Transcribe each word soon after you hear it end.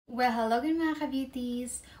Well, hello again mga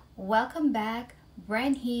ka-beauties! Welcome back!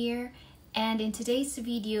 Bren here, and in today's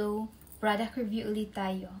video, product review ulit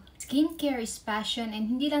tayo. Skincare is passion,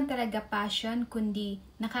 and hindi lang talaga passion kundi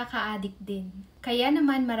nakaka-addict din. Kaya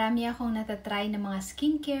naman marami akong natatry ng mga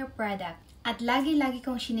skincare product. At lagi-lagi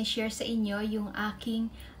kong sinishare sa inyo yung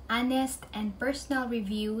aking honest and personal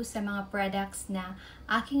review sa mga products na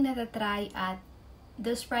aking natatry at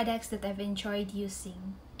those products that I've enjoyed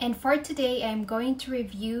using. And for today, I'm going to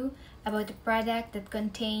review about a product that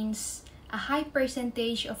contains a high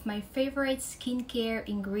percentage of my favorite skincare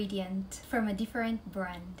ingredient from a different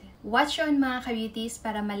brand. Watch on mga ka-beauties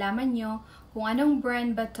para malaman nyo kung anong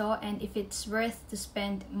brand ba to and if it's worth to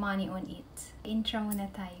spend money on it. Intro muna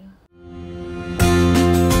tayo.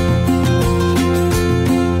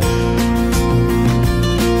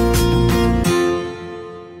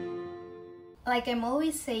 Like I'm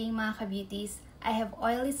always saying mga ka-beauties, I have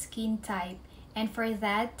oily skin type, and for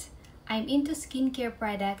that, I'm into skincare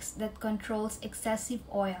products that controls excessive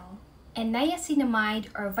oil. And niacinamide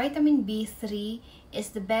or vitamin B3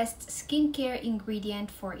 is the best skincare ingredient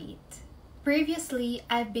for it. Previously,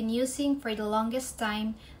 I've been using for the longest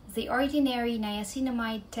time the ordinary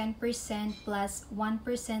niacinamide 10% plus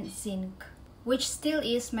 1% zinc, which still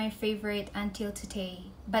is my favorite until today.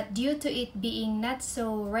 But due to it being not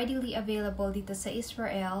so readily available dito sa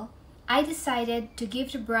Israel, I decided to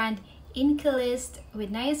give the brand INKEY List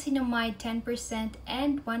with niacinamide 10%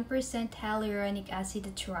 and 1% hyaluronic acid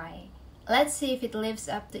a try. Let's see if it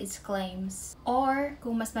lives up to its claims. Or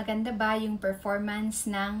kung mas maganda ba yung performance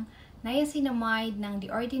ng niacinamide ng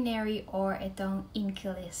The Ordinary or itong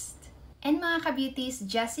INKEY List. And mga ka-beauties,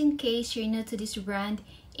 just in case you're new to this brand,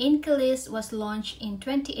 INKEY List was launched in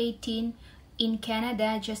 2018 in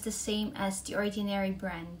Canada, just the same as The Ordinary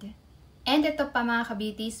brand. And ito pa mga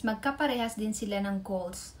ka-beauties, magkaparehas din sila ng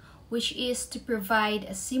goals, which is to provide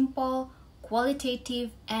a simple,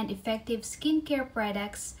 qualitative, and effective skincare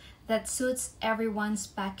products that suits everyone's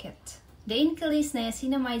pocket. The INKEY List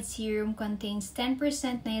Niacinamide Serum contains 10%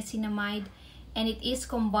 niacinamide and it is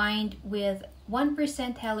combined with 1%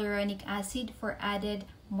 hyaluronic acid for added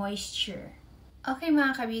moisture. Okay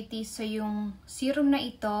mga ka-beauties, so yung serum na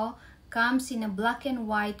ito comes in a black and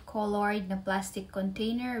white colored na plastic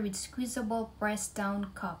container with squeezable press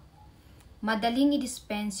down cup. Madaling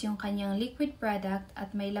i-dispense yung kanyang liquid product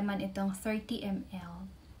at may laman itong 30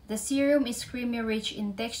 ml. The serum is creamy rich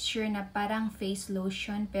in texture na parang face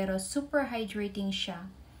lotion pero super hydrating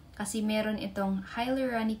siya kasi meron itong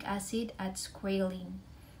hyaluronic acid at squalene.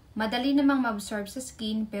 Madali namang ma-absorb sa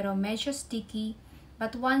skin pero medyo sticky,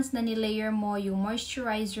 but once na nilayer mo yung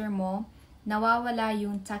moisturizer mo, nawawala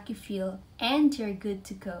yung tacky feel and you're good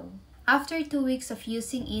to go. After 2 weeks of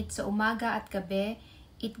using it sa umaga at gabi,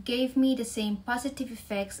 it gave me the same positive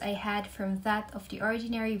effects I had from that of the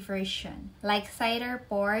ordinary version, like tighter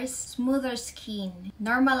pores, smoother skin,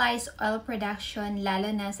 normalized oil production lalo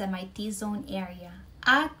na sa my T-zone area,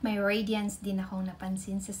 at may radiance din akong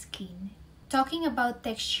napansin sa skin. Talking about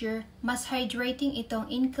texture, mas hydrating itong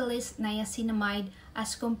INKEY List Niacinamide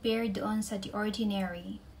as compared doon sa The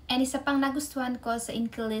Ordinary. And isa pang nagustuhan ko sa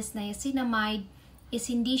INKEY List Niacinamide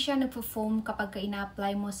is hindi siya nagpo-foam kapag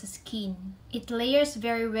ina-apply mo sa skin. It layers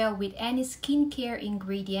very well with any skincare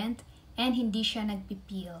ingredient and hindi siya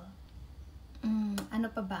nagpipil. Ano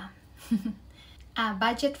pa ba?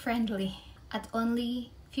 Budget friendly at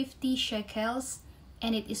only 50 shekels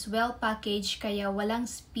and it is well packaged kaya walang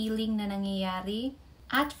spilling na nangyayari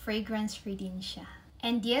at fragrance free din siya.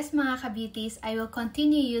 And yes mga ka-beauties, I will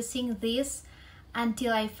continue using this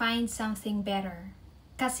until I find something better.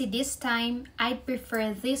 Kasi this time, I'd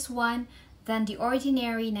prefer this one than The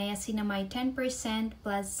Ordinary Niacinamide 10%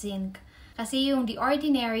 plus zinc. Kasi yung The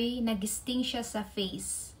Ordinary, nag-sting siya sa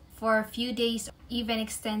face for a few days, even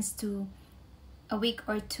extends to a week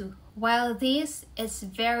or 2. While this is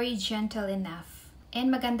very gentle enough.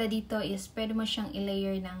 And maganda dito is pwede mo siyang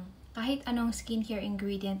i-layer ng kahit anong skincare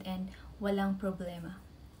ingredient and walang problema.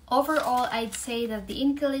 Overall, I'd say that the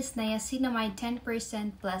INKEY List Niacinamide 10%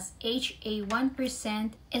 plus HA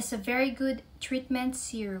 1% is a very good treatment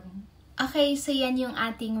serum. Okay, so yan yung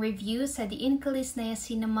ating review sa the INKEY List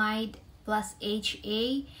Niacinamide plus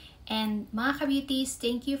HA. And mga ka-beauties,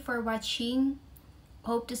 thank you for watching.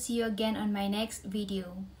 Hope to see you again on my next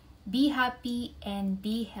video. Be happy and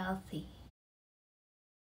be healthy.